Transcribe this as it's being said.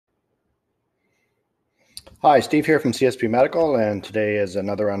Hi, Steve here from CSP Medical, and today is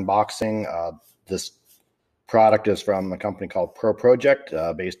another unboxing. This product is from a company called Pro Project,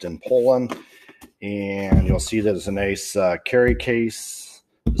 based in Poland, and you'll see there's a nice carry case.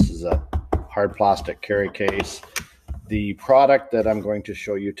 This is a hard plastic carry case. The product that I'm going to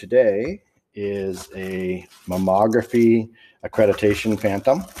show you today is a Mammography Accreditation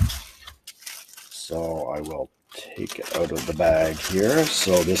Phantom. So I will take it out of the bag here.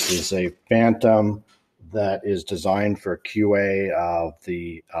 So this is a Phantom that is designed for QA of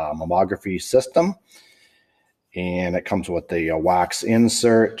the mammography system, and it comes with the wax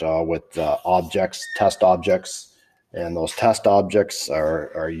insert with test objects, and those test objects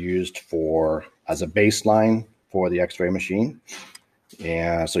are used as a baseline for the x-ray machine,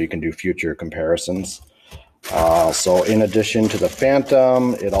 and so you can do future comparisons. So in addition to the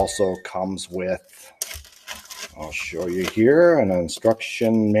Phantom, it also comes with, I'll show you here, an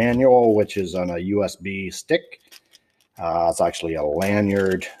instruction manual, which is on a USB stick. It's actually a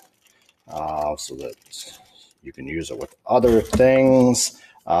lanyard, so that you can use it with other things.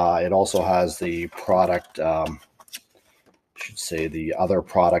 It also has the product, should say the other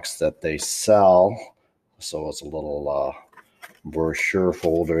products that they sell. So it's a little brochure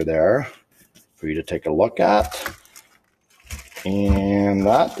folder there for you to take a look at. And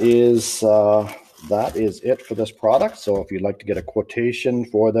that is it for this product. So if you'd like to get a quotation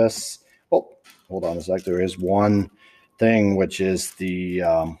for this, oh, hold on a sec. There is one thing, which is the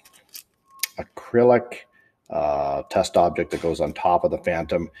acrylic test object that goes on top of the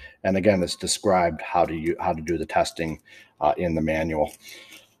Phantom. And again, it's described how to do the testing in the manual.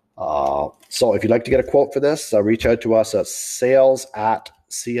 So if you'd like to get a quote for this, reach out to us at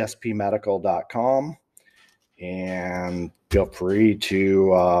sales@cspmedical.com. And feel free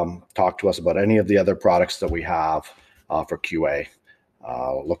to talk to us about any of the other products that we have for QA.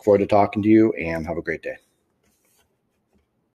 Look forward to talking to you, and have a great day.